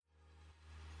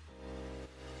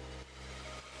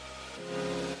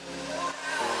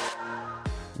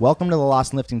Welcome to the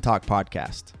Lost and Lifting Talk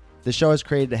podcast. This show is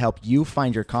created to help you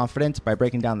find your confidence by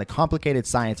breaking down the complicated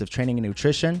science of training and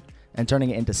nutrition and turning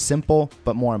it into simple,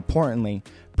 but more importantly,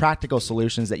 practical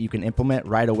solutions that you can implement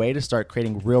right away to start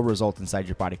creating real results inside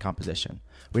your body composition.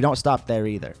 We don't stop there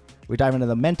either. We dive into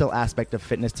the mental aspect of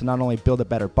fitness to not only build a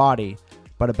better body,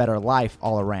 but a better life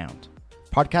all around.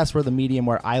 Podcasts were the medium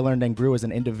where I learned and grew as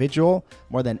an individual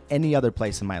more than any other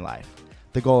place in my life.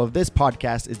 The goal of this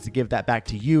podcast is to give that back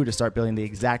to you to start building the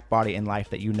exact body and life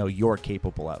that you know you're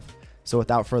capable of. So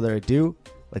without further ado,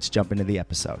 let's jump into the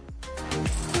episode.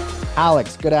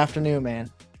 Alex, good afternoon, man.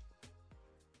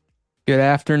 Good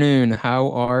afternoon.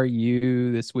 How are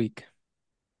you this week?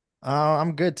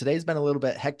 I'm good. Today's been a little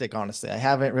bit hectic, honestly. I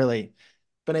haven't really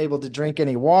been able to drink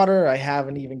any water. I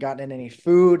haven't even gotten in any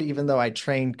food, even though I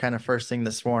trained kind of first thing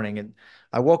this morning. And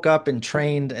I woke up and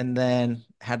trained and then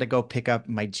had to go pick up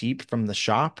my Jeep from the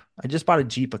shop. I just bought a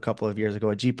Jeep a couple of years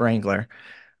ago, a Jeep Wrangler.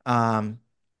 Um,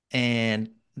 and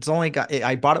it's only got,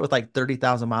 I bought it with like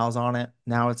 30,000 miles on it.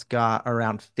 Now it's got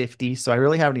around 50. So I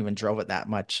really haven't even drove it that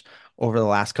much over the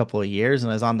last couple of years. And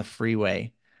I was on the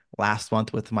freeway last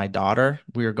month with my daughter.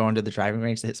 We were going to the driving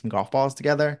range to hit some golf balls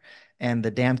together, and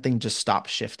the damn thing just stopped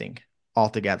shifting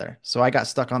altogether. So I got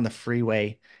stuck on the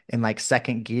freeway in like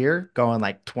second gear going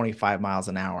like 25 miles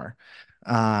an hour.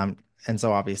 And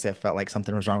so obviously I felt like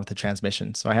something was wrong with the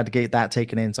transmission. So I had to get that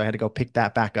taken in. So I had to go pick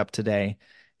that back up today.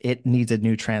 It needs a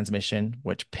new transmission,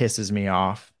 which pisses me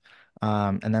off.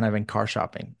 And then I've been car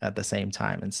shopping at the same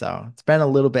time. And so it's been a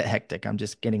little bit hectic. I'm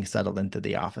just getting settled into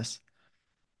the office.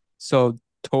 So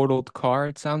totaled car,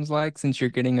 it sounds like, since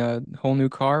you're getting a whole new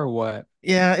car or what?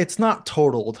 Yeah, it's not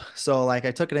totaled. So like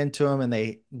I took it into them and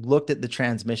they looked at the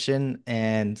transmission,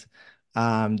 and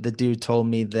the dude told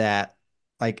me that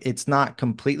like it's not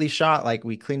completely shot. Like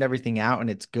we cleaned everything out and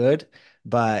it's good,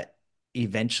 but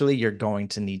eventually you're going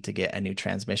to need to get a new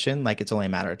transmission. Like it's only a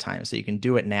matter of time. So you can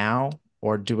do it now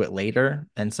or do it later.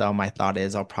 And so my thought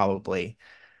is I'll probably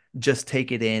just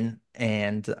take it in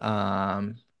and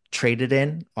trade it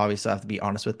in. Obviously, I have to be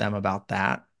honest with them about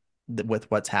that,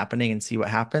 with what's happening, and see what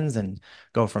happens and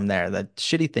go from there. The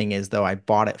shitty thing is, though, I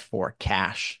bought it for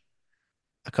cash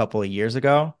a couple of years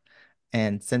ago.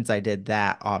 And since I did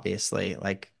that, obviously,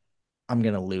 like I'm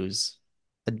gonna lose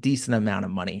a decent amount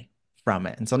of money from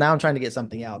it. And so now I'm trying to get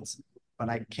something else, but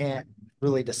I can't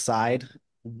really decide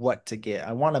what to get.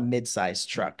 I want a mid-sized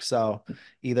truck. So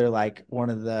either like one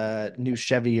of the new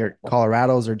Chevy or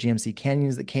Colorados or GMC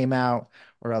Canyons that came out,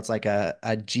 or else like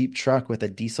a Jeep truck with a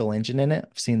diesel engine in it.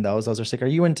 I've seen those. Those are sick. Are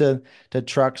you into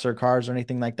trucks or cars or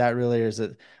anything like that, really? Or is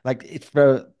it like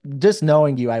for just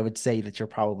knowing you, I would say that you're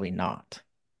probably not.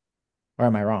 Or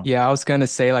am I wrong? Yeah, I was gonna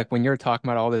say, like, when you're talking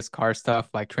about all this car stuff,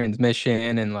 like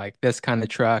transmission and like this kind of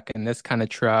truck and this kind of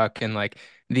truck and like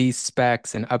these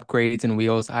specs and upgrades and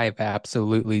wheels, I have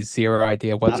absolutely zero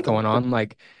idea what's Nothing. going on.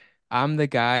 Like, I'm the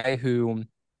guy who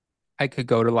I could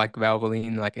go to like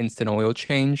Valvoline, like instant oil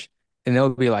change, and they'll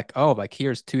be like, "Oh, like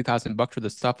here's 2,000 bucks for the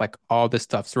stuff. Like all this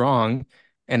stuff's wrong,"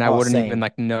 and I Oh, wouldn't even same.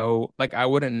 like know, like I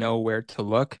wouldn't know where to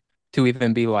look to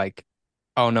even be like,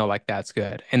 "Oh no, like that's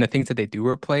good." And the things that they do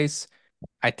replace,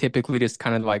 I typically just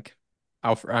kind of like,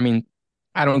 I mean,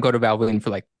 I don't go to Valvoline for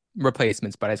like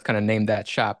replacements, but I just kind of named that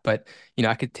shop. But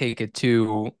I could take it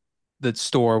to the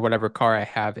store, whatever car I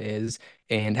have is,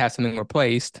 and have something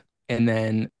replaced, and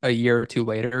then a year or two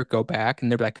later go back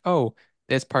and they're like, "Oh,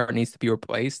 this part needs to be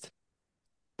replaced."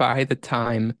 By the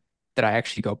time that I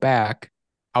actually go back,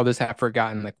 I'll just have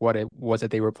forgotten like what it was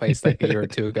that they replaced like a year or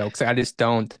two ago, because I just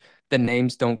don't, the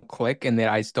names don't click and that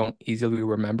I just don't easily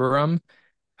remember them.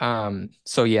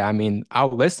 So yeah, I mean,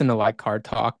 I'll listen to like car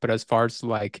talk, but as far as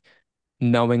like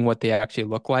knowing what they actually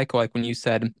look like when you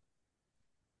said,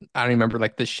 I don't remember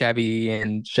like the Chevy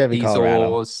and Chevy diesel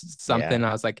Colorado. Yeah. something,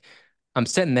 I was like, I'm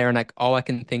sitting there and like all I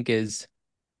can think is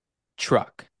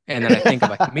truck. And then I think of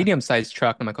like a medium-sized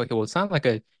truck. I'm like, okay, well, it's not like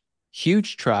a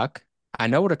huge truck. I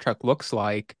know what a truck looks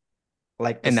like,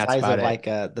 Like and that's about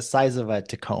it. the size of a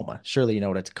Tacoma. Surely you know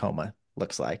what a Tacoma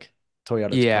looks like. Toyota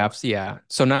Yeah, Tacoma. yeah.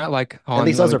 So not like At on,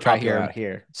 least let those me are try popular here. out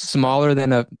here. Smaller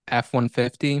than a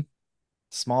F-150.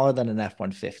 Smaller than an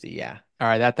F-150, yeah. All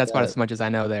right, that's about The as much as I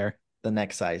know there. the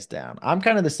next size down. I'm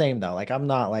kind of the same though. Like I'm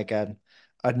not like a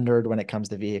nerd when it comes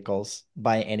to vehicles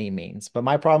by any means. But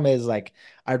my problem is like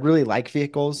I really like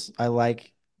vehicles. I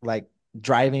like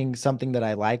driving something that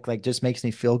I like just makes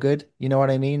me feel good. You know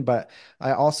what I mean? But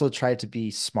I also try to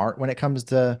be smart when it comes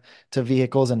to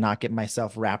vehicles and not get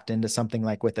myself wrapped into something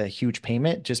like with a huge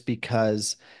payment just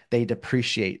because they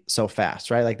depreciate so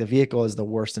fast, right? Like the vehicle is the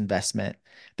worst investment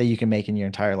that you can make in your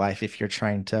entire life if you're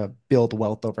trying to build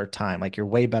wealth over time. Like you're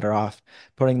way better off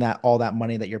putting that all that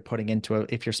money that you're putting into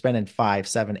it. If you're spending five,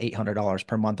 seven, $800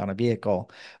 per month on a vehicle,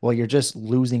 well, you're just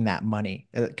losing that money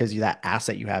because that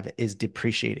asset you have is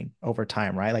depreciating over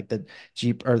time, right? Like the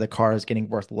Jeep or the car is getting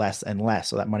worth less and less.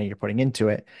 So that money you're putting into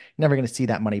it, you're never going to see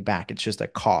that money back. It's just a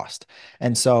cost.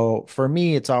 And so for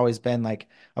me, it's always been like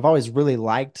I've always really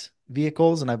liked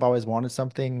vehicles and I've always wanted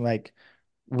something like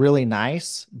really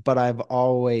nice, but I've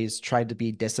always tried to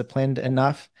be disciplined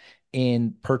enough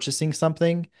in purchasing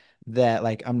something that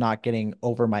like I'm not getting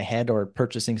over my head or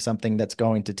purchasing something that's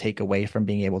going to take away from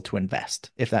being able to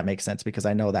invest, if that makes sense, because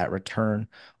I know that return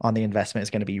on the investment is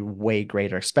going to be way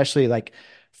greater, especially like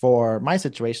for my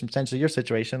situation, potentially your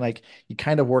situation, like you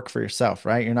kind of work for yourself,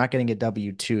 right? You're not getting a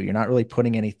W-2. You're not really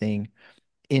putting anything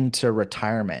into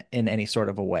retirement in any sort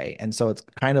of a way. And so it's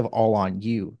kind of all on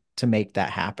you to make that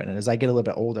happen. And as I get a little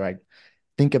bit older, I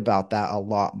think about that a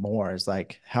lot more. Is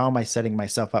like, how am I setting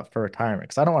myself up for retirement?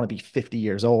 Because I don't want to be 50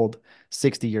 years old,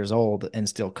 60 years old and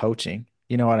still coaching.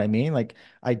 You know what I mean? Like,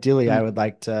 ideally, I would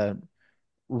like to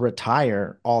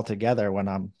retire altogether when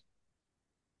I'm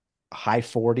high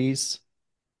 40s,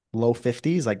 low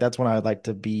 50s. Like, that's when I would like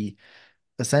to be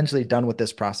essentially done with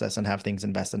this process and have things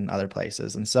invested in other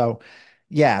places. And so,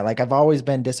 yeah, like I've always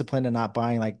been disciplined in not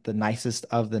buying like the nicest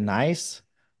of the nice,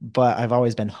 but I've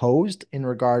always been hosed in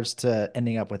regards to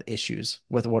ending up with issues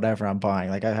with whatever I'm buying.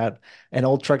 Like I had an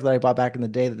old truck that I bought back in the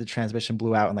day that the transmission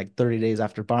blew out in like 30 days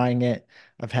after buying it.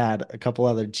 I've had a couple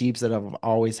other Jeeps that have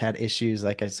always had issues.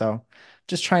 So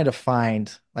just trying to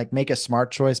find like make a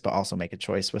smart choice, but also make a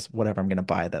choice with whatever I'm gonna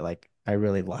buy that like I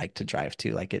really like to drive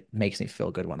to. Like it makes me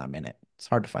feel good when I'm in it. It's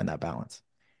hard to find that balance.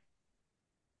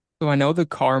 So I know the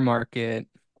car market,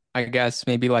 I guess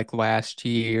maybe like last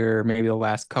year, maybe the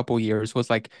last couple years was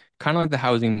like kind of like the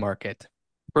housing market.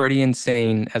 Pretty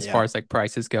insane as far Yeah. as like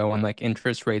prices go and like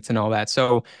interest rates and all that.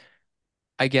 So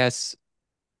I guess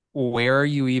where are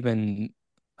you even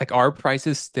like are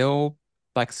prices still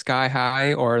like sky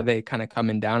high or are they kind of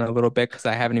coming down a little bit? Because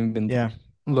I haven't even been Yeah.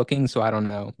 looking, so I don't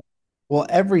know. Well,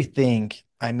 everything,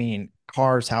 I mean,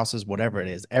 cars, houses, whatever it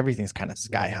is, everything's kind of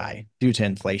sky high due to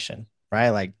inflation, right?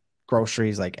 Like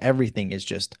groceries, like everything is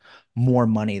just more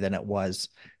money than it was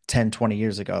 10, 20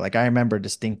 years ago. Like I remember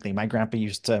distinctly, my grandpa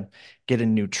used to get a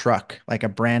new truck, like a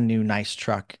brand new nice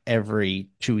truck every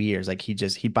 2 years. Like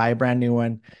he'd buy a brand new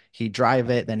one, he'd drive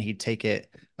it, then he'd take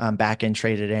it back and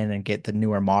trade it in and get the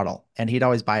newer model. And he'd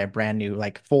always buy a brand new,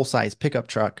 like full size pickup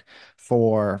truck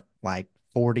for like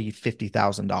 40,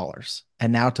 $50,000.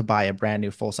 And now to buy a brand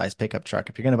new full-size pickup truck,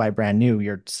 if you're going to buy brand new,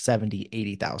 you're 70,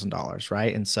 $80,000,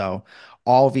 right? And so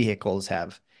all vehicles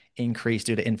have increased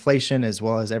due to inflation as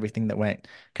well as everything that went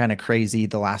kind of crazy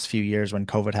the last few years when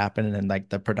COVID happened and like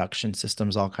the production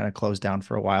systems all kind of closed down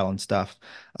for a while and stuff.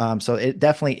 So it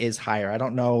definitely is higher. I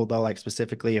don't know though, like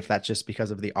specifically if that's just because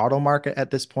of the auto market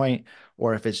at this point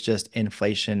or if it's just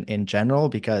inflation in general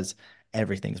because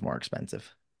everything's more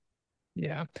expensive.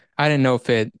 Yeah. I didn't know if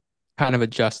it kind of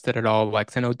adjusted at all. Like,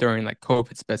 'cause I know during like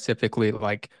COVID specifically,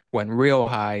 like went real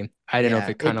high. I didn't know if Yeah,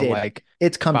 it it kind of did. like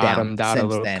It's come down bottomed out a since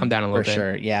little, come then down a little for bit.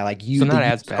 sure. Yeah, like So the not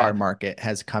as used car bad. market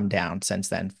has come down since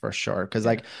then for sure. Because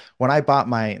Yeah. like when I bought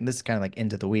my, and this is kind of like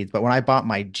into the weeds, but when I bought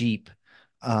my Jeep,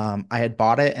 I had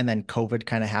bought it and then COVID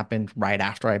kind of happened right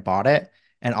after I bought it,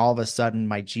 and all of a sudden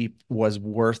my Jeep was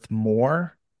worth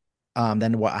more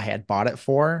than what I had bought it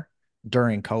for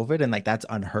during COVID. And like that's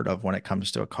unheard of when it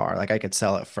comes to a car. Like I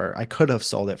could have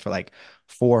sold it for like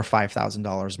 $4,000 or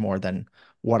 $5,000 more than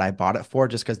what I bought it for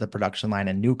just because the production line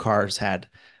and new cars had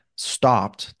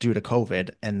stopped due to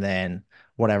COVID. And then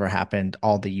whatever happened,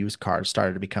 all the used cars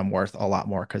started to become worth a lot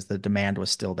more because the demand was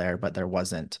still there, but there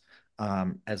wasn't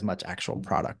as much actual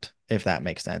product, if that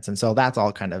makes sense. And so that's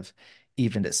all kind of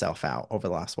evened itself out over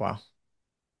the last while.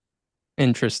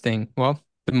 Interesting. Well,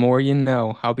 the more you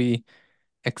know, I'll be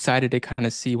excited to kind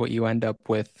of see what you end up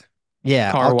with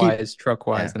Yeah, car wise, truck yeah.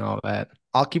 wise, and all that.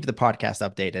 I'll keep the podcast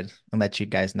updated and let you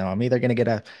guys know. I'm either going to get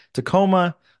a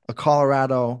Tacoma, a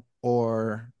Colorado,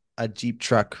 or a Jeep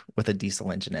truck with a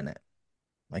diesel engine in it.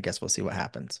 I guess we'll see what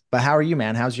happens. But how are you,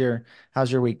 man? How's your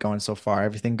week going so far?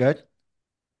 Everything good?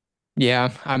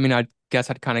 Yeah, I mean, I guess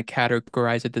I'd kind of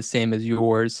categorize it the same as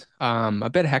yours. A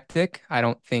bit hectic. I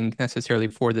don't think necessarily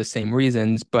for the same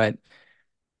reasons, but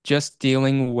just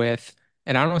dealing with,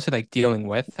 and I don't want to say like dealing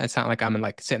with, it's not like I'm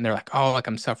like sitting there like, oh, like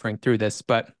I'm suffering through this,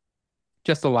 but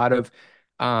just a lot of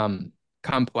um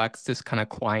complex, just kind of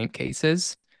client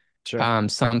cases. Sure.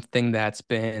 Something that's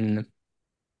been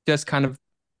just kind of,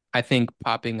 I think,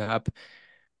 popping up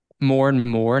more and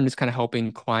more and just kind of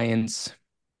helping clients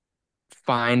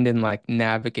find and like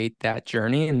navigate that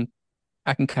journey. And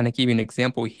I can kind of give you an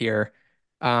example here.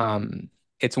 Um,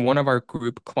 it's one of our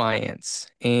group clients,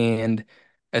 and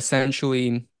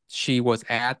essentially she was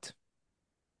at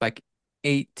like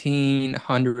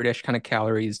 1800-ish kind of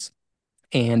calories,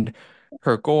 and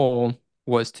her goal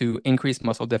was to increase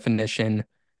muscle definition,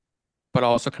 but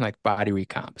also kind of like body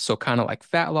recomp. So kind of like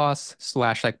fat loss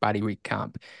slash like body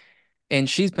recomp. And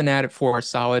she's been at it for a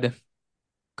solid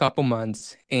couple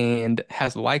months and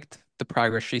has liked the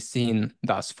progress she's seen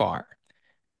thus far.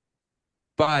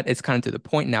 But it's kind of to the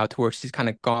point now to where she's kind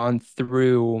of gone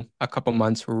through a couple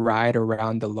months right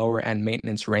around the lower end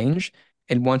maintenance range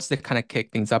and wants to kind of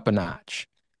kick things up a notch.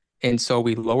 And so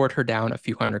we lowered her down a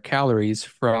few hundred calories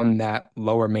from that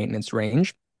lower maintenance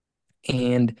range.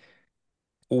 And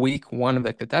week one of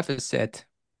like the deficit,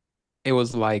 it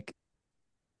was like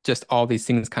just all these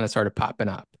things kind of started popping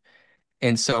up.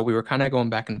 And so we were kind of going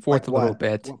back and Like forth a little what?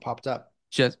 bit. What popped up?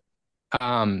 Just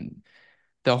um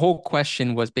the whole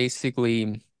question was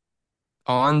basically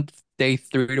on day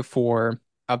 3 to 4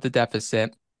 of the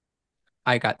deficit,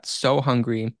 I got so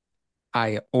hungry,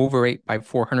 I overate by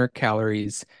 400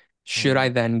 calories. Should I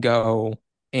Mm, then go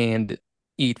and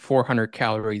eat 400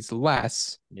 calories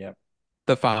less yep.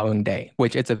 the following day?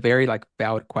 Which it's a very like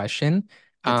valid question.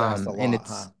 Gets asked a And lot,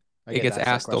 huh? I it get gets asked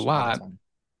that asked a question all the lot, time.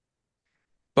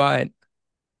 but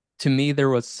to me there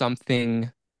was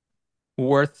something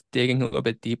worth digging a little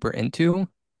bit deeper into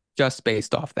just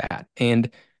based off that.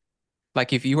 And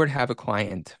like if you were to have a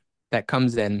client that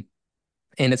comes in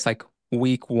and it's like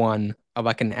week one of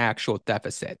like an actual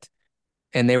deficit,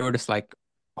 and they were just like,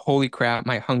 holy crap,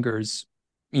 my hunger's,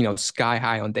 sky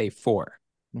high on day 4.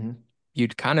 Hmm.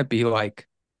 You'd kind of be like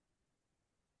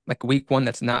week one,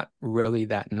 that's not really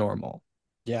that normal,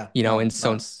 Yeah, no, and it's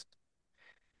so not.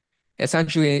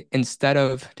 essentially instead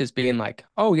of just being like,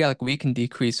 oh yeah, like we can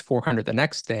decrease 400 the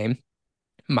next day,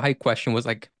 my question was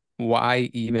like, why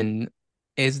even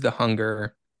is the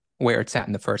hunger where it's at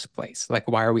in the first place? Like,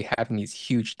 why are we having these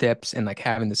huge dips and like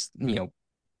having this,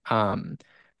 um,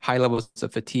 high levels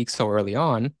of fatigue so early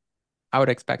on? I would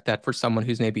expect that for someone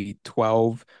who's maybe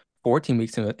 12, 14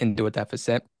 weeks into a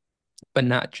deficit, but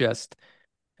not just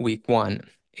week one.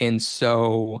 And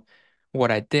so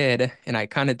what I did, and I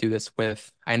kind of do this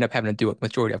with, I end up having to do it with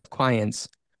majority of clients,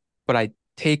 but I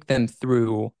take them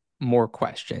through more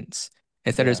questions.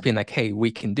 Instead of Yeah, just being like, hey,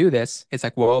 we can do this, it's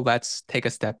like, well, let's take a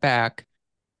step back.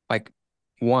 Like,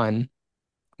 one,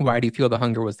 why do you feel the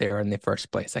hunger was there in the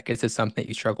first place? Like, is this something that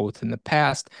you struggled with in the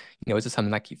past? Is this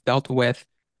something like you've dealt with?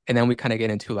 And then we kind of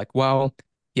get into like, well,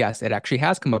 yes, it actually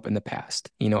has come up in the past.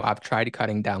 I've tried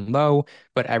cutting down low,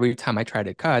 but every time I try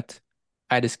to cut,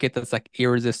 I just get this like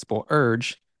irresistible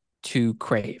urge to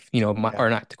crave, yeah, or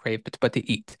not to crave, but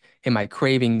to eat. And my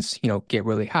cravings, get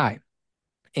really high.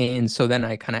 And so then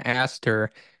I kind of asked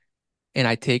her, and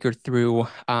I take her through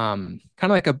kind of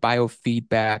like a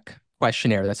biofeedback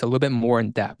questionnaire that's a little bit more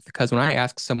in depth. Because when I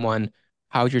ask someone,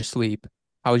 how's your sleep?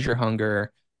 How's your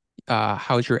hunger?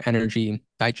 How's your energy,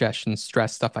 digestion,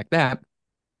 stress, stuff like that?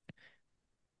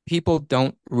 People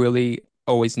don't really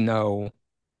always know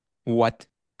what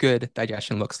good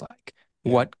digestion looks like,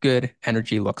 yeah, what good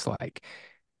energy looks like.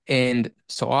 And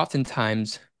so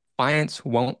oftentimes clients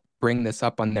won't bring this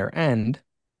up on their end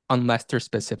unless they're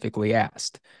specifically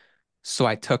asked. So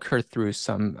I took her through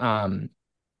some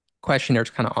questionnaires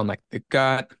kind of on like the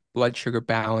gut, blood sugar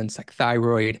balance, like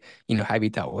thyroid, have you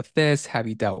dealt with this? Have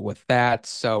you dealt with that?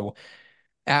 So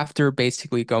after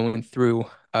basically going through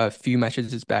a few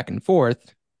messages back and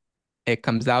forth, it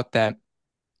comes out that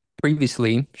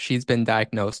previously she's been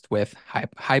diagnosed with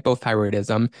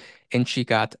hypothyroidism and she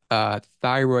got a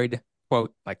thyroid,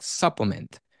 quote, like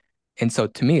supplement. And so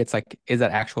to me, it's like, is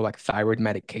that actual like thyroid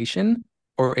medication,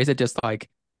 or is it just like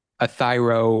a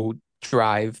thyroid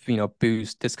drive,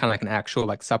 boost, just kind of like an actual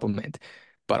like supplement?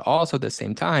 But also at the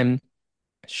same time,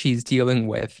 she's dealing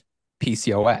with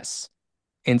PCOS.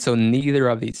 And so neither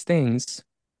of these things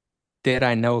did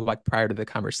I know like prior to the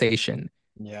conversation.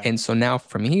 yeah, And so now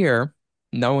from here,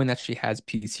 knowing that she has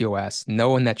PCOS,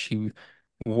 knowing that she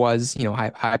was,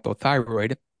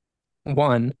 hypothyroid,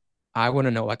 one, I want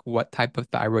to know like what type of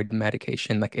thyroid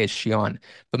medication like is she on?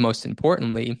 But most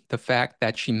importantly, the fact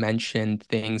that she mentioned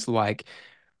things like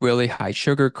really high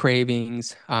sugar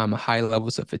cravings, high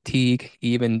levels of fatigue,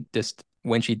 even just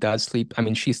when she does sleep. I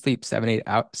mean, she sleeps 7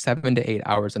 to 8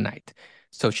 hours a night.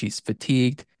 So she's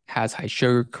fatigued, has high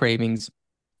sugar cravings,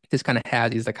 just kind of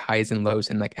has these like highs and lows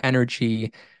in like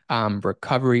energy,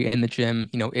 recovery in the gym,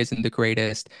 isn't the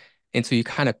greatest. And so you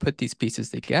kind of put these pieces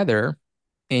together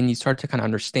and you start to kind of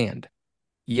understand,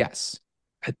 yes,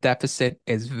 a deficit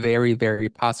is very, very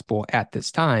possible at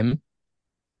this time.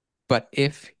 But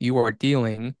if you are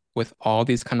dealing with all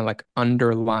these kind of like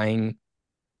underlying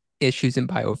issues in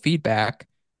biofeedback,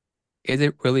 is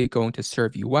it really going to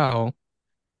serve you well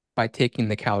by taking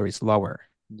the calories lower?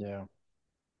 Yeah.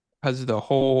 Because the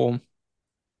whole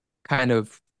kind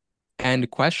of end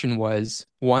question was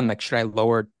one, like, should I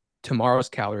lower tomorrow's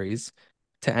calories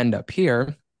to end up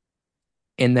here?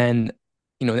 And then,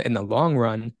 in the long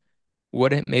run,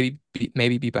 would it maybe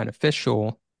be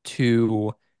beneficial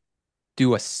to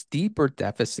do a steeper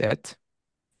deficit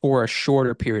for a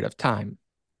shorter period of time?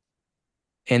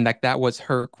 And like that was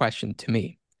her question to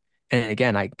me. And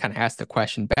again, I kind of asked the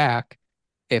question back,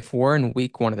 if we're in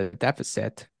week one of the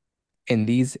deficit and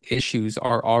these issues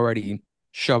are already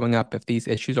showing up, if these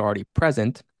issues are already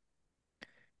present,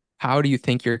 how do you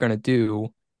think you're going to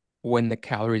do when the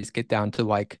calories get down to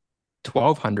like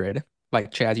 1200?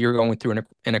 Like Chad, you're going through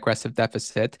an aggressive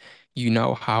deficit. You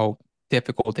know how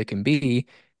difficult it can be.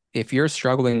 If you're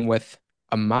struggling with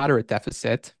a moderate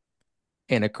deficit,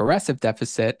 an aggressive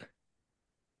deficit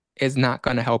is not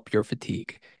going to help your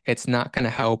fatigue. It's not going to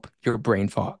help your brain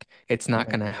fog. It's It'll not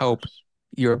make going it to help worse.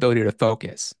 your ability to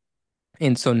focus.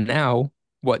 And so now,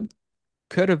 what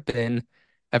could have been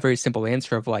a very simple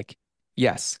answer of like,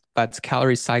 yes, let's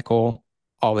calorie cycle,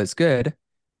 all is good.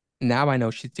 Now I know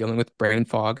she's dealing with brain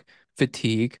fog,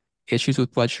 fatigue, issues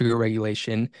with blood sugar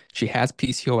regulation. She has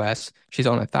PCOS. She's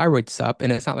on a thyroid sup.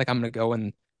 And it's not like I'm going to go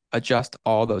and adjust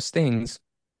all those things,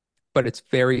 but it's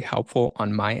very helpful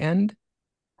on my end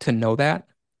to know that.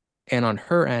 And on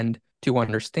her end to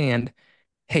understand,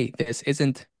 hey, this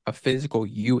isn't a physical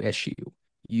you issue.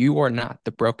 You are not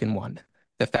the broken one.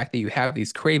 The fact that you have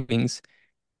these cravings,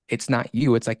 it's not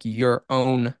you. It's like your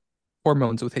own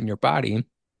hormones within your body,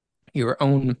 your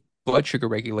own blood sugar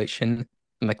regulation.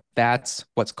 And like that's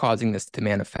what's causing this to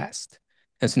manifest.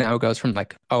 And so now it goes from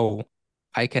like, oh,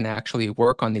 I can actually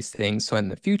work on these things. So in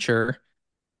the future,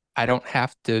 I don't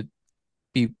have to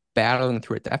be battling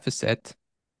through a deficit.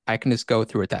 I can just go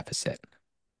through a deficit.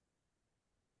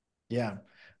 Yeah.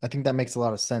 I think that makes a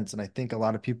lot of sense. And I think a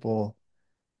lot of people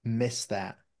miss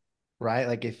that, right?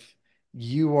 Like if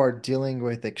you are dealing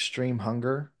with extreme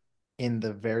hunger in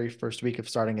the very first week of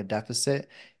starting a deficit,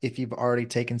 if you've already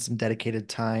taken some dedicated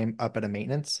time up at a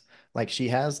maintenance like she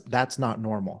has, that's not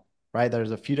normal, right?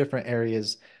 There's a few different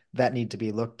areas that need to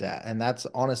be looked at. And that's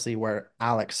honestly where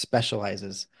Alex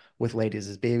specializes with ladies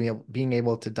is being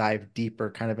able to dive deeper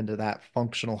kind of into that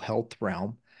functional health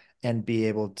realm and be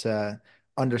able to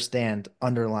understand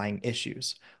underlying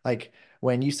issues. Like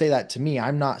when you say that to me,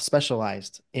 I'm not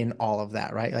specialized in all of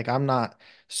that, right? Like I'm not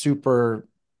super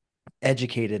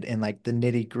educated in like the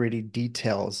nitty gritty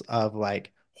details of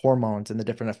like hormones and the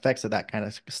different effects that that kind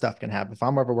of stuff can have. If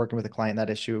I'm ever working with a client that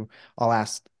issue, I'll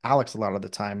ask Alex a lot of the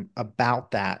time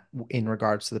about that in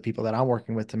regards to the people that I'm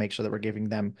working with to make sure that we're giving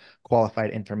them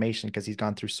qualified information because he's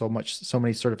gone through so many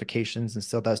certifications and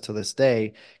still does to this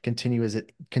day continue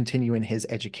in his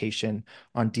education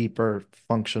on deeper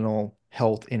functional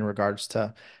health in regards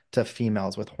to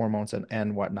females with hormones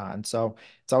and whatnot. And so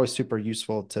it's always super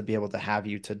useful to be able to have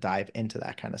you to dive into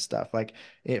that kind of stuff. Like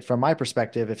from my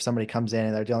perspective, if somebody comes in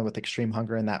and they're dealing with extreme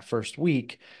hunger in that first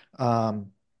week,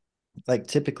 um, like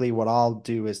typically what I'll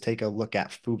do is take a look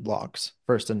at food logs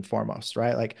first and foremost,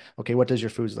 right? Like, okay, what does your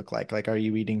foods look like? Like, are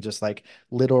you eating just like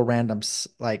little random,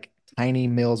 like tiny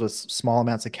meals with small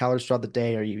amounts of calories throughout the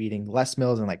day? Are you eating less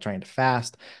meals and like trying to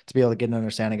fast to be able to get an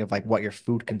understanding of like what your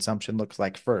food consumption looks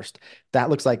like first? That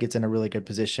looks like it's in a really good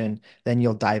position. Then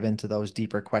you'll dive into those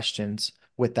deeper questions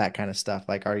with that kind of stuff.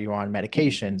 Like, are you on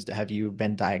medications? Have you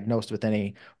been diagnosed with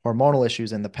any hormonal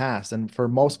issues in the past? And for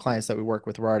most clients that we work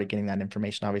with, we're already getting that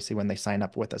information, obviously, when they sign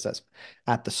up with us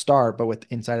at the start. But with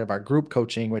inside of our group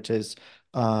coaching, which is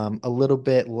a little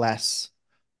bit less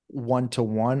one to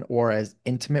one or as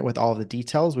intimate with all of the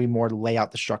details. We more lay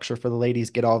out the structure for the ladies,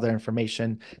 get all their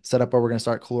information, set up where we're going to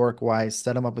start caloric wise,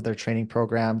 set them up with their training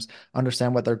programs,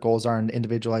 understand what their goals are, and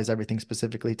individualize everything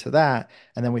specifically to that.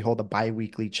 And then we hold a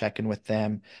bi-weekly check-in with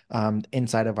them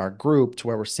inside of our group to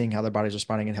where we're seeing how their body's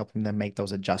responding and helping them make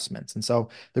those adjustments. And so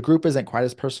the group isn't quite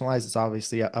as personalized. It's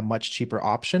obviously a much cheaper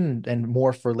option and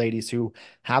more for ladies who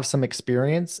have some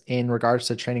experience in regards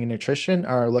to training and nutrition,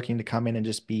 are looking to come in and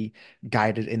just be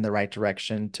guided in the right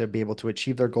direction to be able to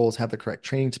achieve their goals, have the correct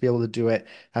training to be able to do it,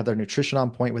 have their nutrition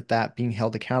on point with that, being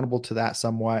held accountable to that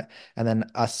somewhat, and then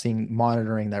us seeing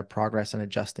monitoring their progress and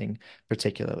adjusting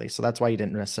particularly. So that's why you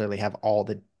didn't necessarily have all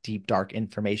the deep dark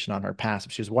information on her past.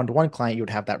 If she was one-to-one client, you would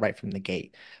have that right from the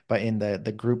gate. But in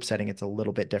the group setting, it's a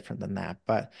little bit different than that.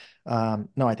 But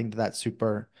no, I think that that's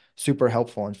super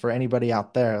helpful. And for anybody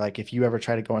out there, like if you ever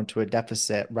try to go into a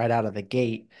deficit right out of the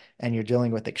gate and you're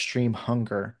dealing with extreme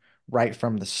hunger right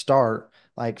from the start,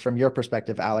 like from your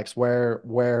perspective, Alex,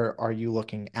 where are you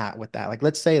looking at with that? Like,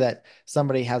 let's say that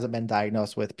somebody hasn't been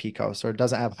diagnosed with PCOS or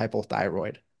doesn't have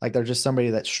hypothyroid. Like they're just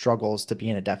somebody that struggles to be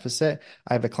in a deficit.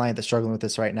 I have a client that's struggling with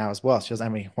this right now as well. She doesn't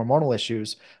have any hormonal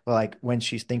issues, but like when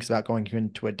she thinks about going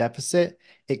into a deficit,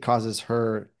 it causes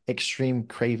her extreme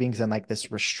cravings and like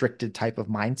this restricted type of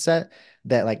mindset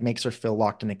that like makes her feel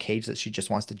locked in a cage that she just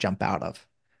wants to jump out of.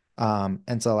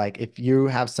 And so like if you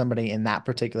have somebody in that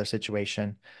particular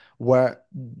situation, what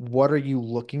are you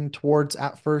looking towards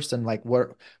at first and like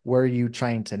where are you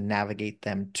trying to navigate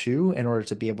them to in order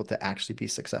to be able to actually be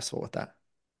successful with that?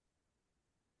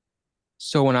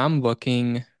 So when I'm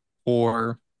looking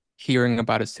or hearing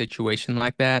about a situation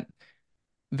like that,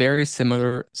 very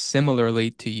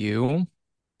similarly to you,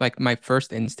 like my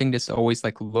first instinct is to always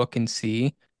like look and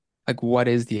see like what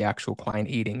is the actual client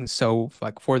eating. So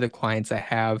like for the clients I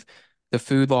have the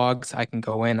food logs, I can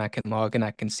go in, I can log and I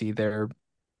can see their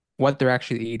what they're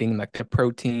actually eating, like the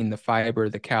protein, the fiber,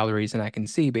 the calories, and I can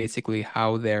see basically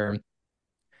how they're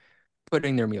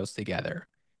putting their meals together.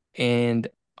 And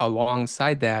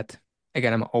alongside that,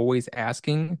 again, I'm always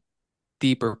asking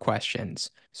deeper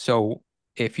questions. So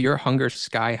if your hunger's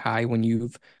sky high when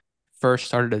you've first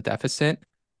started a deficit,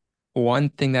 one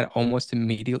thing that almost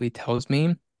immediately tells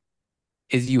me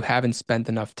is you haven't spent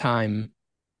enough time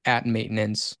at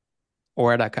maintenance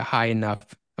or at like a high enough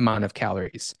amount of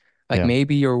calories. Like Yeah.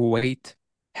 maybe your weight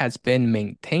has been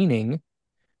maintaining,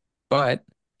 but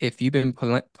if you've been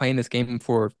playing this game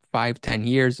for 5, 10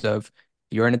 years of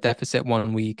you're in a deficit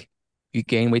one week, you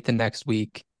gain weight the next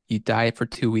week, you diet for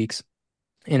 2 weeks,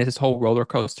 and it's this whole roller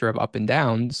coaster of up and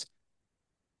downs,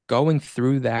 going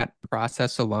through that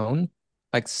process alone,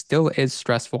 like still is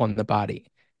stressful on the body.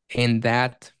 And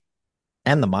that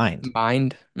And the mind.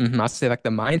 I'll say like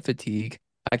the mind fatigue,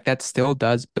 like that still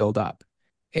does build up.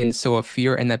 And so if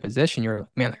you're in that position, you're like,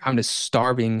 man, like, I'm just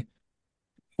starving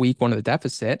week one of the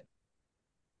deficit.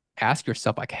 Ask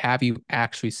yourself, like, have you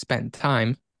actually spent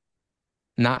time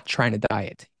not trying to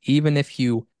diet? Even if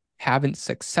you haven't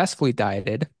successfully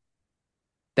dieted,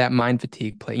 that mind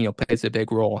fatigue plays a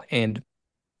big role. And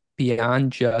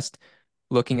beyond just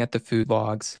looking at the food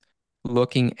logs,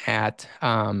 looking at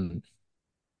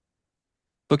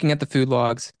looking at the food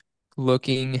logs,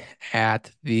 looking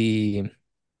at the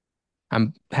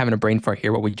I'm having a brain fart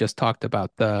here, what we just talked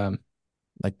about. The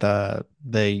Like the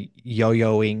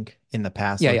yo-yoing in the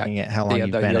past, Yeah, yeah, looking at how long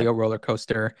you've the been yo-yo at. roller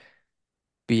coaster.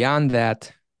 Beyond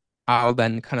that, I'll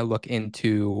then kind of look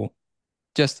into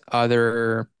just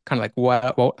other kind of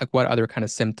like what other kind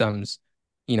of symptoms,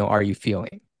 are you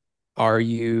feeling? Are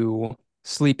you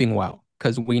sleeping well?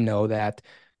 Because we know that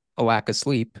a lack of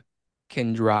sleep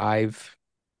can drive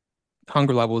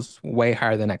hunger levels way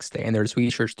higher the next day. And there's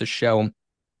research to show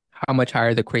how much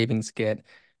higher the cravings get,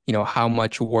 how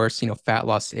much worse, fat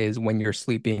loss is when you're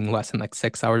sleeping less than like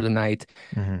 6 hours a night.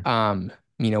 Hmm.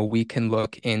 We can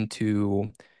look into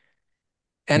You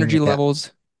energy need that.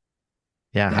 levels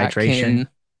Yeah, that hydration.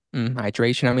 can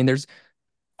hydration. I mean, there's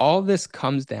all this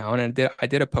comes down, and I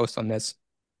did a post on this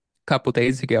a couple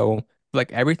days ago.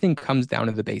 Like everything comes down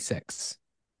to the basics.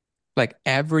 Like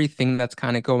everything that's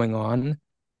kind of going on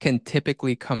can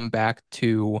typically come back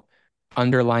to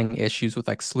underlying issues with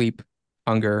like sleep,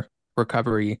 hunger,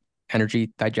 recovery,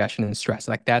 energy, digestion, and stress.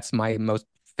 Like that's my most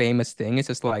famous thing. It's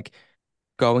just like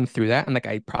going through that. And like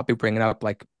I probably bring it up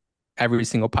like every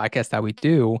single podcast that we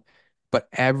do, but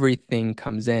everything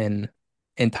comes in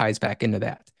and ties back into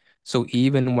that. So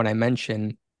even when I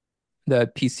mentioned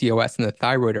the PCOS and the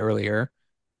thyroid earlier,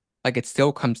 like it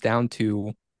still comes down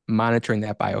to monitoring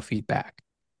that biofeedback.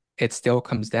 It still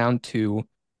comes down to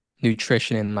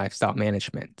nutrition and lifestyle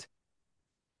management.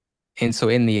 And so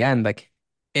in the end, like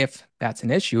if that's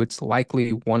an issue, it's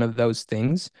likely one of those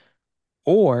things.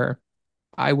 Or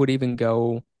I would even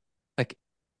go like,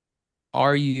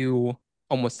 are you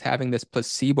almost having this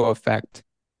placebo effect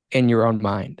in your own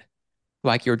mind?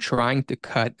 Like you're trying to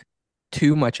cut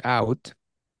too much out.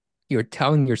 You're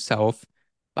telling yourself,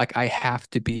 like, I have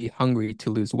to be hungry to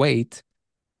lose weight.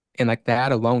 And like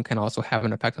that alone can also have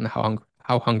an effect on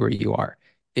how hungry you are.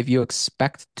 If you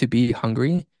expect to be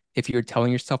hungry, if you're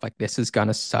telling yourself like this is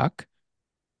gonna suck,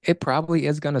 it probably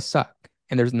is gonna suck.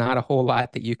 And there's not a whole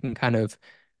lot that you can kind of,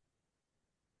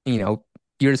 you know,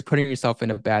 you're just putting yourself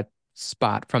in a bad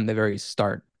spot from the very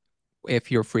start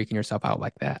if you're freaking yourself out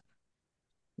like that.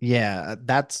 Yeah,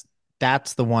 that's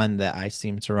the one that I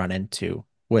seem to run into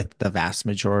with the vast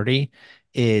majority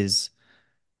is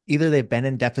either they've been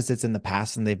in deficits in the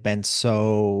past and they've been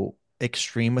so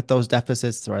extreme with those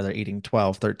deficits where they're eating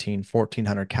 12, 13,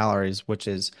 1400 calories, which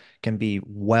is can be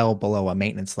well below a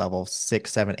maintenance level,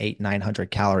 6, 7, 8,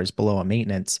 900 calories below a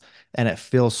maintenance. And it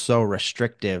feels so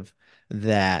restrictive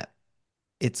that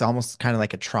it's almost kind of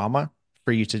like a trauma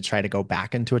for you to try to go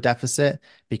back into a deficit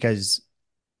because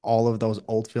all of those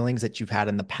old feelings that you've had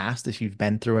in the past, if you've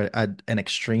been through an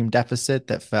extreme deficit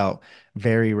that felt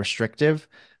very restrictive,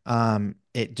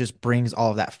 it just brings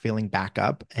all of that feeling back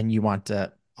up, and you want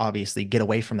to obviously get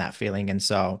away from that feeling. And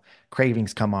so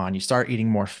cravings come on, you start eating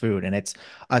more food, and it's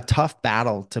a tough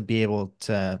battle to be able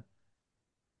to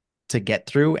get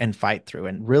through and fight through.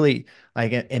 And really,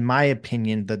 like in my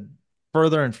opinion, the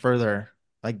further and further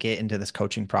I get into this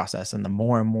coaching process and the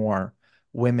more and more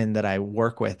women that I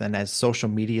work with, and as social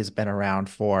media has been around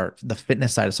for the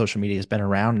fitness side of social media has been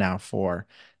around now for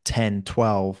 10,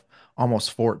 12,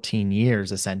 almost 14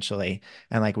 years essentially.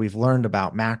 And like we've learned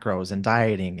about macros and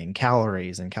dieting and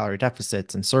calories and calorie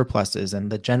deficits and surpluses, and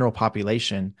the general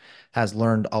population has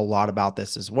learned a lot about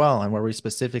this as well. And where we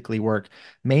specifically work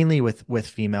mainly with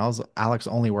females. Alex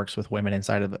only works with women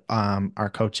inside of our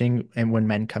coaching, and when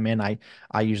men come in, I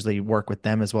usually work with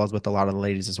them as well as with a lot of the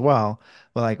ladies as well.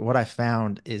 But like what I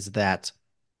found is that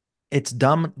it's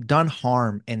done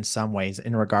harm in some ways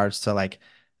in regards to like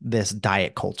this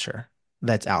diet culture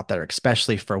that's out there,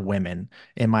 especially for women,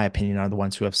 in my opinion, are the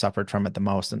ones who have suffered from it the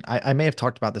most. And I may have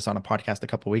talked about this on a podcast a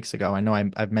couple weeks ago. I know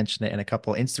I've mentioned it in a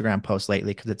couple Instagram posts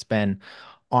lately because it's been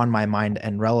on my mind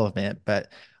and relevant.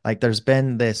 But like there's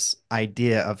been this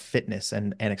idea of fitness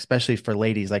and especially for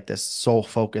ladies, like this sole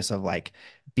focus of like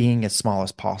being as small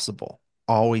as possible,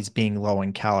 always being low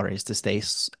in calories to stay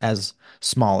as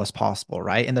small as possible,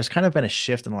 right? And there's kind of been a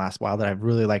shift in the last while that I've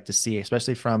really liked to see,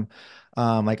 especially from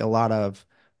like a lot of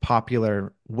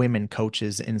popular women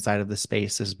coaches inside of the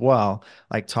space as well,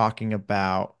 like talking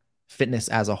about fitness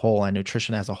as a whole and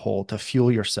nutrition as a whole to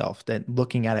fuel yourself, that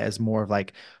looking at it as more of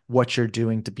like what you're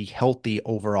doing to be healthy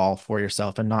overall for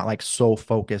yourself and not like so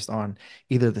focused on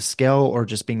either the scale or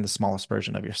just being the smallest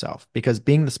version of yourself. Because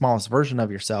being the smallest version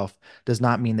of yourself does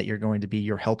not mean that you're going to be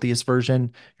your healthiest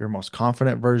version, your most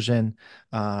confident version,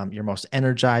 your most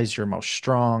energized, your most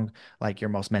strong, like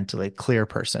your most mentally clear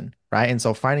person. Right. And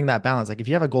so finding that balance, like if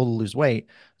you have a goal to lose weight,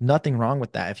 nothing wrong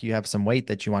with that. If you have some weight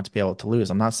that you want to be able to lose,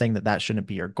 I'm not saying that that shouldn't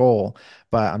be your goal,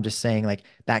 but I'm just saying like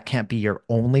that can't be your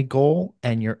only goal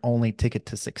and your only ticket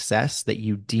to success that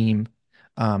you deem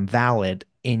valid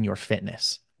in your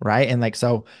fitness. Right. And like,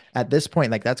 so at this point,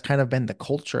 like that's kind of been the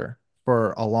culture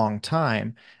for a long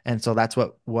time. And so that's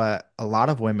what a lot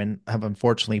of women have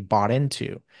unfortunately bought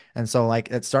into. And so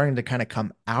like it's starting to kind of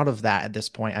come out of that at this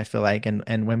point, I feel like,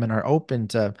 and women are open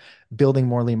to building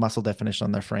more lean muscle definition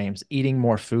on their frames, eating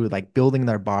more food, like building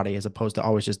their body as opposed to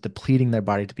always just depleting their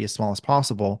body to be as small as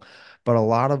possible. But a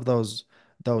lot of those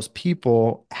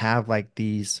people have like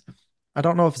these, I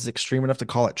don't know if it's extreme enough to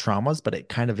call it traumas, but it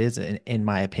kind of is in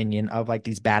my opinion, of like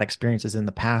these bad experiences in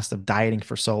the past of dieting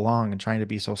for so long and trying to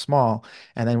be so small.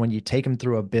 And then when you take them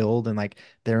through a build and like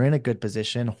they're in a good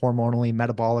position hormonally,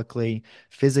 metabolically,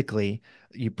 physically,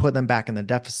 you put them back in the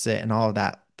deficit and all of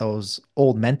that, those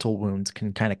old mental wounds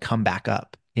can kind of come back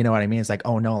up. You know what I mean? It's like,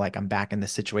 oh no, like I'm back in the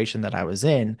situation that I was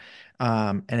in.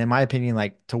 And in my opinion,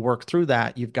 like to work through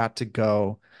that, you've got to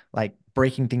go like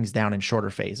breaking things down in shorter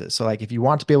phases. So like if you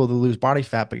want to be able to lose body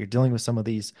fat, but you're dealing with some of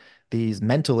these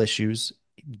mental issues,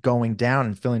 going down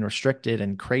and feeling restricted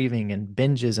and craving and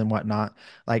binges and whatnot,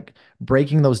 like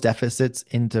breaking those deficits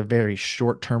into very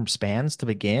short-term spans to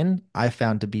begin, I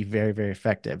found to be very, very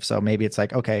effective. So maybe it's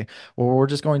like, okay, well, we're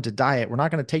just going to diet. We're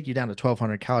not going to take you down to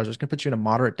 1200 calories. We're just going to put you in a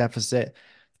moderate deficit,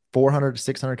 400 to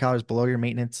 600 calories below your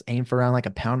maintenance. Aim for around like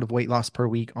a pound of weight loss per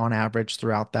week on average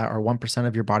throughout that, or 1%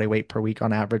 of your body weight per week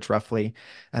on average, roughly.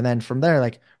 And then from there,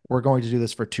 like we're going to do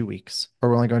this for 2 weeks, or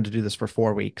we're only going to do this for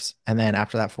 4 weeks. And then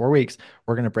after that 4 weeks,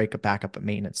 we're going to break it back up at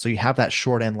maintenance. So you have that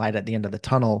short end light at the end of the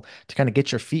tunnel to kind of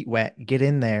get your feet wet, get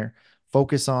in there,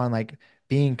 focus on like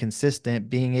being consistent,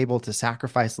 being able to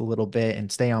sacrifice a little bit and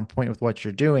stay on point with what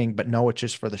you're doing, but know it's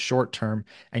just for the short term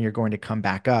and you're going to come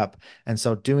back up. And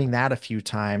so doing that a few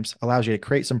times allows you to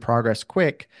create some progress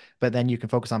quick, but then you can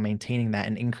focus on maintaining that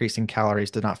and increasing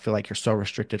calories to not feel like you're so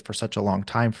restricted for such a long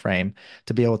time frame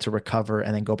to be able to recover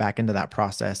and then go back into that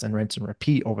process and rinse and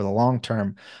repeat over the long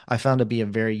term. I found to be a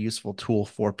very useful tool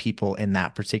for people in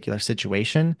that particular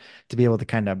situation to be able to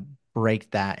kind of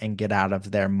break that and get out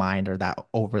of their mind or that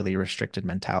overly restricted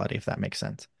mentality, if that makes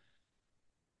sense.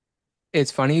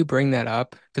 It's funny you bring that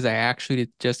up because I actually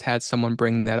just had someone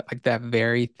bring that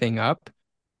very thing up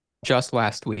just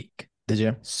last week. Did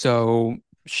you? So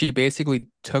she basically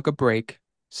took a break,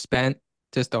 spent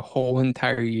just a whole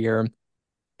entire year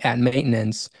at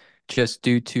maintenance, just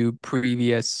due to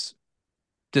previous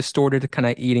distorted kind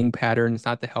of eating patterns,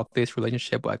 not the healthiest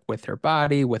relationship like with her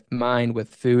body, with mind,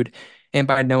 with food. And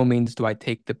by no means do I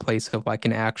take the place of like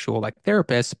an actual like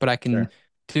therapist, but I can Sure.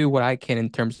 do what I can in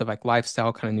terms of like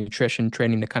lifestyle, kind of nutrition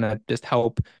training to kind of just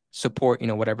help support,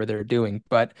 whatever they're doing.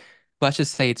 But let's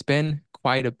just say it's been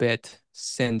quite a bit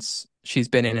since she's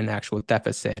been in an actual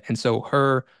deficit. And so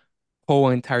whole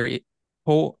entire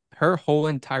her whole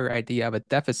entire idea of a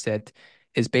deficit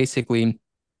is basically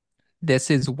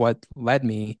this is what led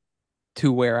me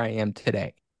to where I am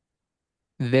today.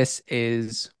 This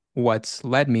is what's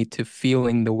led me to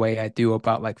feeling the way I do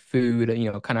about like food,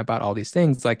 kind of about all these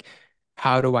things. Like,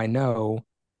 how do I know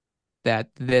that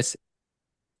this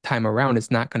time around is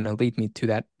not going to lead me to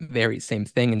that very same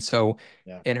thing? And so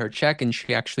Yeah. in her check-in,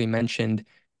 she actually mentioned,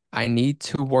 I need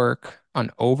to work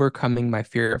on overcoming my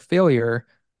fear of failure,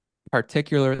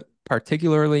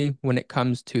 particularly when it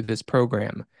comes to this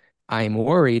program. I am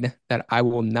worried that I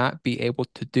will not be able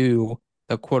to do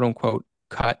the quote unquote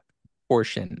cut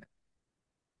portion.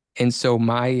 And so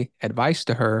my advice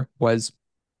to her was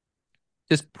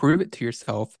just prove it to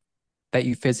yourself that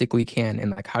you physically can.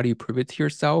 And like, how do you prove it to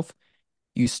yourself?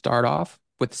 You start off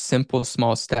with simple,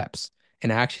 small steps.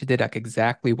 And I actually did like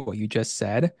exactly what you just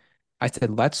said. I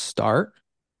said, let's start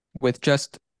with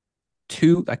just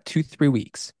 3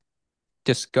 weeks.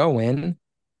 Just go in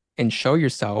and show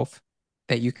yourself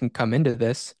that you can come into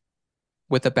this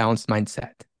with a balanced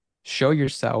mindset. Show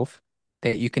yourself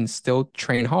that you can still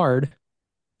train hard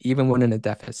even when in a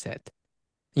deficit.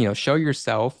 Show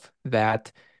yourself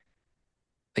that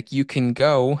like you can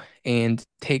go and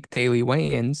take daily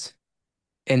weigh-ins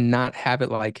and not have it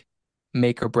like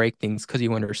make or break things because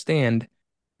you understand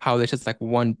how this is like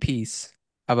one piece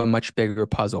of a much bigger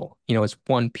puzzle. It's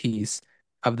one piece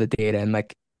of the data and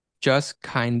like just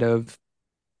kind of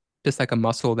just like a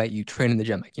muscle that you train in the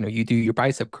gym. Like, you do your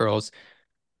bicep curls,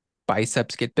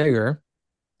 biceps get bigger.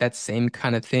 That same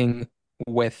kind of thing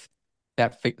with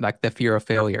like the fear of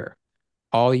failure.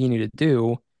 All you need to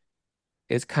do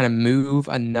is kind of move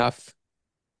enough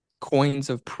coins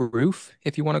of proof,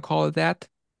 if you want to call it that,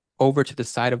 over to the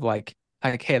side of like,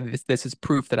 hey, this is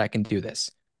proof that I can do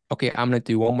this. Okay, I'm gonna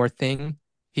do one more thing.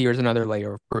 Here's another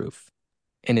layer of proof.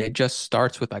 And it just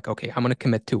starts with like, okay, I'm gonna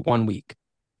commit to 1 week.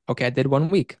 Okay, I did 1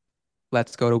 week.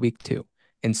 Let's go to week two.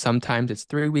 And sometimes it's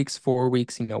 3 weeks, 4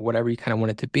 weeks, whatever you kind of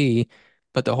want it to be.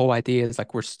 But the whole idea is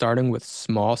like we're starting with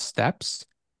small steps,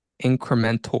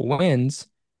 incremental wins,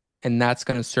 and that's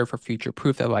going to serve for future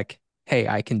proof that like, hey,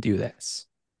 I can do this.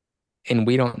 And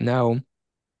we don't know,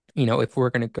 if we're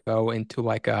going to go into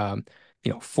like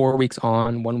 4 weeks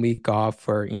on, 1 week off,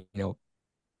 or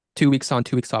 2 weeks on,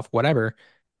 2 weeks off, whatever.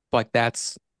 Like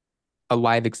that's a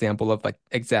live example of like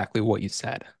exactly what you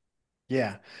said.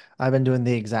 Yeah. I've been doing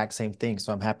the exact same thing.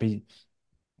 So I'm happy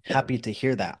to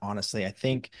hear that, honestly. I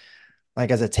think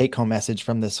like as a take home message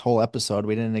from this whole episode,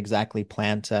 we didn't exactly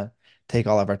plan to take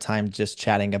all of our time just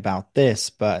chatting about this,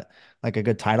 but like a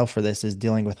good title for this is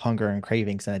dealing with hunger and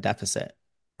cravings in a deficit,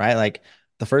 right? Like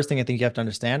the first thing I think you have to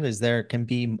understand is there can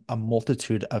be a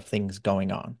multitude of things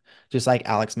going on. Just like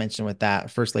Alex mentioned with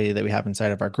that first lady that we have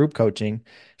inside of our group coaching,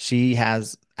 she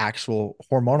has actual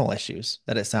hormonal issues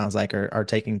that it sounds like are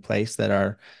taking place that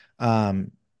are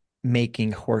um,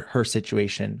 making her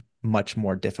situation much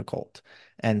more difficult.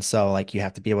 And so like you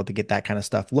have to be able to get that kind of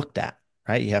stuff looked at,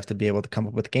 right? You have to be able to come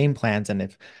up with game plans. And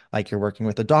if like you're working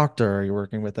with a doctor or you're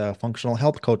working with a functional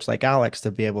health coach like Alex to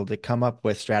be able to come up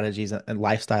with strategies and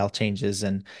lifestyle changes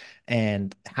and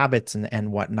habits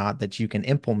and whatnot that you can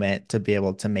implement to be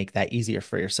able to make that easier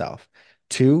for yourself.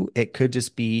 Two, it could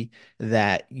just be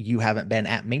that you haven't been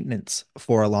at maintenance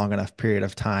for a long enough period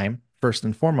of time, first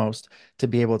and foremost, to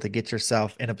be able to get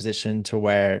yourself in a position to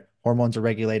where hormones are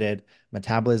regulated,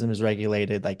 metabolism is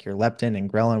regulated, like your leptin and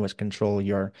ghrelin, which control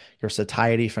your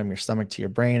satiety from your stomach to your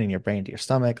brain and your brain to your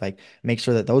stomach. Like make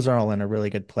sure that those are all in a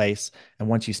really good place. And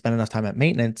once you spend enough time at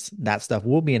maintenance, that stuff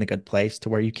will be in a good place to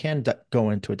where you can go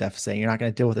into a deficit. You're not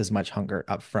going to deal with as much hunger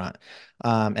up front.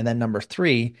 And then number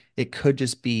three, it could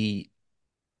just be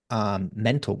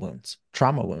mental wounds,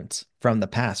 trauma wounds from the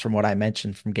past, from what I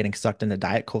mentioned, from getting stuck in a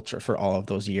diet culture for all of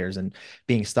those years and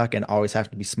being stuck and always having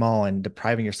to be small and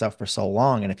depriving yourself for so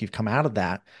long. And if you've come out of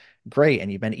that, great,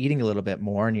 and you've been eating a little bit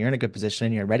more and you're in a good position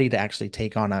and you're ready to actually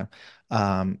take on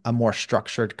a more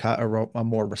structured cut, a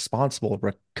more responsible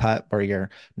cut where you're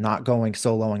not going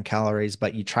so low in calories,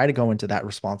 but you try to go into that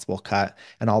responsible cut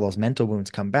and all those mental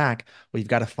wounds come back. Well, you've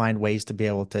got to find ways to be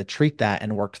able to treat that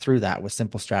and work through that with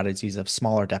simple strategies of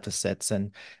smaller deficits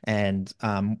and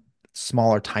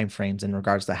smaller time frames in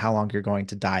regards to how long you're going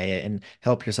to diet and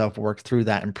help yourself work through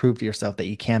that and prove to yourself that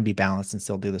you can be balanced and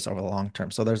still do this over the long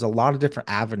term. So there's a lot of different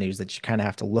avenues that you kind of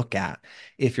have to look at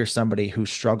if you're somebody who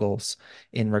struggles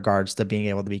in regards to being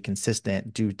able to be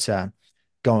consistent due to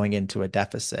going into a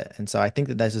deficit. And so I think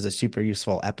that this is a super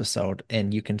useful episode,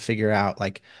 and you can figure out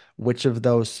like which of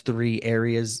those three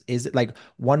areas is it. Like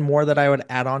one more that I would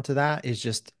add on to that is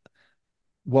just,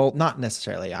 well, not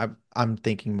necessarily. I'm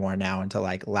thinking more now into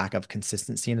like lack of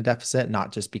consistency in a deficit,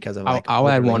 not just because of like I'll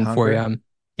add overly one for hunger. you.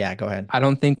 Yeah, go ahead. I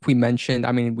don't think we mentioned,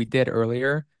 I mean, we did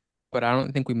earlier, but I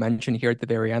don't think we mentioned here at the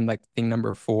very end, like thing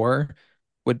number four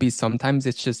would be sometimes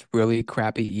it's just really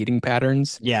crappy eating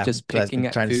patterns, Yeah, just so I've picking been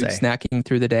at trying to food, say. snacking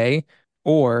through the day,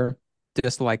 or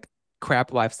just like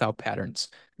crap lifestyle patterns,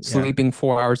 Yeah, sleeping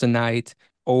 4 hours a night,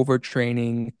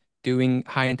 overtraining, doing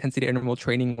high intensity interval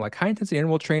training, like high intensity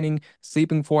interval training,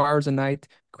 sleeping 4 hours a night,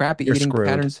 crappy you're eating screwed.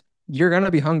 patterns, you're gonna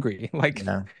be hungry. Like,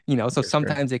 Yeah, so you're screwed.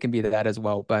 sometimes it can be that as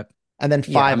well. But And then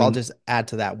yeah, I five, I'll mean, just add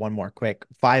to that one more quick.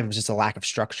 Five is just a lack of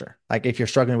structure. Like if you're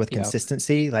struggling with yeah.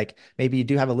 consistency, like maybe you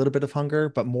do have a little bit of hunger,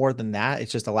 but more than that,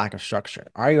 it's just a lack of structure.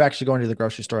 Are you actually going to the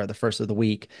grocery store at the first of the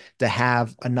week to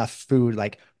have enough food,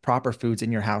 like proper foods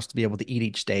in your house to be able to eat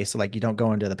each day? So like you don't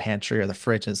go into the pantry or the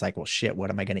fridge and it's like, well, shit,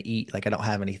 what am I going to eat? Like I don't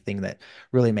have anything that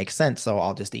really makes sense, so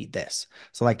I'll just eat this.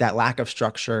 So like that lack of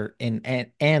structure and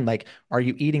like, are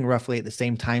you eating roughly at the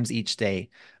same times each day?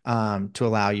 To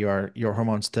allow your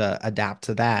hormones to adapt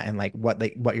to that and like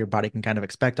what your body can kind of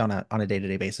expect on a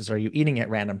day-to-day basis. Are you eating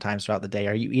at random times throughout the day?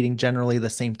 Are you eating generally the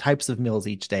same types of meals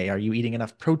each day? Are you eating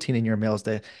enough protein in your meals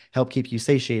to help keep you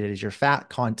satiated? Is your fat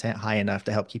content high enough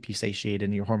to help keep you satiated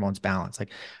and your hormones balanced?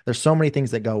 Like there's so many things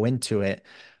that go into it.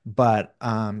 But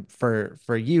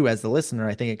for you as the listener,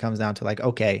 I think it comes down to like,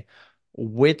 okay,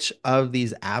 which of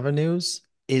these avenues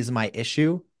is my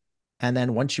issue? And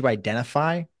then once you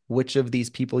identify which of these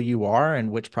people you are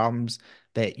and which problems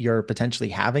that you're potentially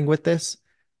having with this,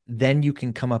 then you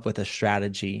can come up with a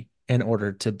strategy in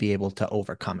order to be able to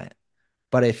overcome it.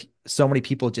 But if so many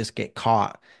people just get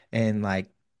caught in like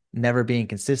never being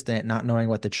consistent, not knowing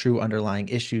what the true underlying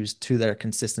issues to their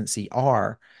consistency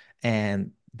are,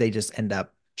 and they just end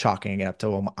up chalking it up to,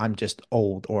 well, I'm just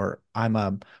old, or I'm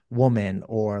a woman,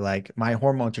 or like my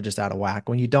hormones are just out of whack.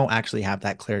 When you don't actually have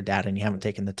that clear data and you haven't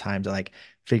taken the time to like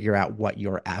figure out what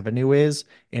your avenue is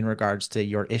in regards to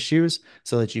your issues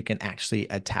so that you can actually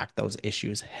attack those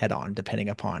issues head on, depending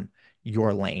upon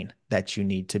your lane that you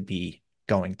need to be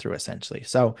going through essentially.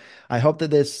 So I hope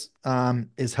that this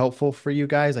is helpful for you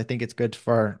guys. I think it's good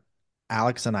for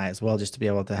Alex and I as well, just to be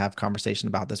able to have conversation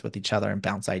about this with each other and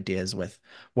bounce ideas with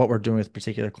what we're doing with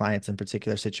particular clients in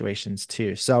particular situations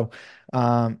too. So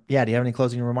yeah, do you have any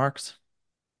closing remarks?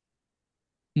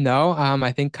 No,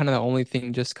 I think kind of the only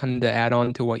thing just kind of to add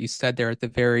on to what you said there at the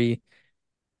very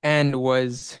end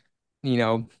was, you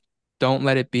know, don't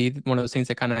let it be one of those things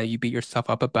that kind of you beat yourself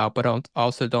up about, but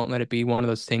also don't let it be one of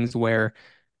those things where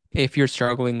if you're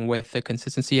struggling with the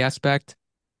consistency aspect,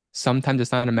 sometimes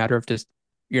it's not a matter of just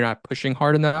you're not pushing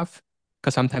hard enough,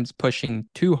 because sometimes pushing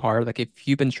too hard, like if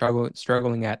you've been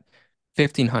struggling at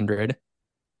 1500,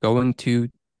 going to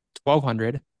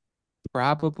 1200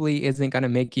 probably isn't going to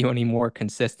make you any more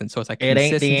consistent. So it's like It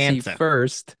ain't the answer.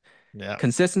 Yeah.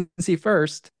 consistency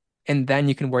first, and then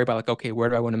you can worry about like, okay, where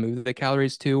do I want to move the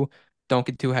calories to? Don't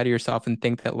get too ahead of yourself and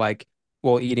think that like,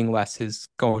 well, eating less is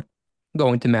going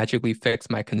to magically fix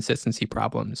my consistency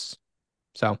problems.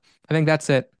 So I think that's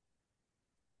it.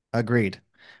 Agreed.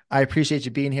 I appreciate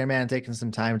you being here, man, and taking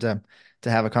some time to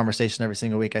have a conversation every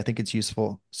single week. I think it's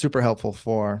useful, super helpful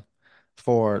for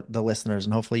the listeners,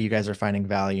 and hopefully you guys are finding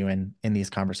value in these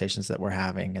conversations that we're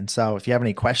having. And so if you have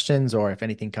any questions or if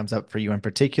anything comes up for you in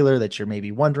particular that you're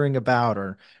maybe wondering about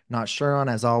or not sure on,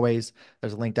 as always,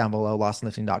 there's a link down below,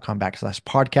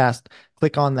 lostandlifting.com/podcast.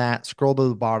 Click on that, scroll to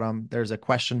the bottom. There's a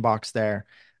question box there.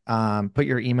 Put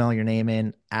your email, your name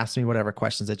in, ask me whatever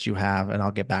questions that you have, and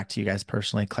I'll get back to you guys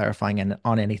personally, clarifying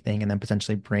on anything, and then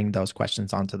potentially bring those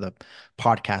questions onto the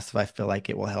podcast if I feel like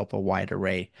it will help a wide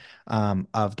array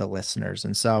of the listeners.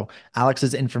 And so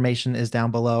Alex's information is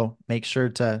down below. Make sure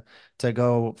to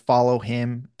go follow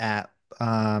him at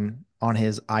on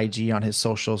his IG, on his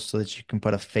socials, so that you can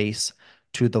put a face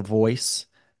to the voice.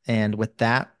 And with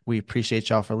that, we appreciate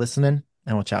y'all for listening,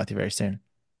 and we'll chat with you very soon.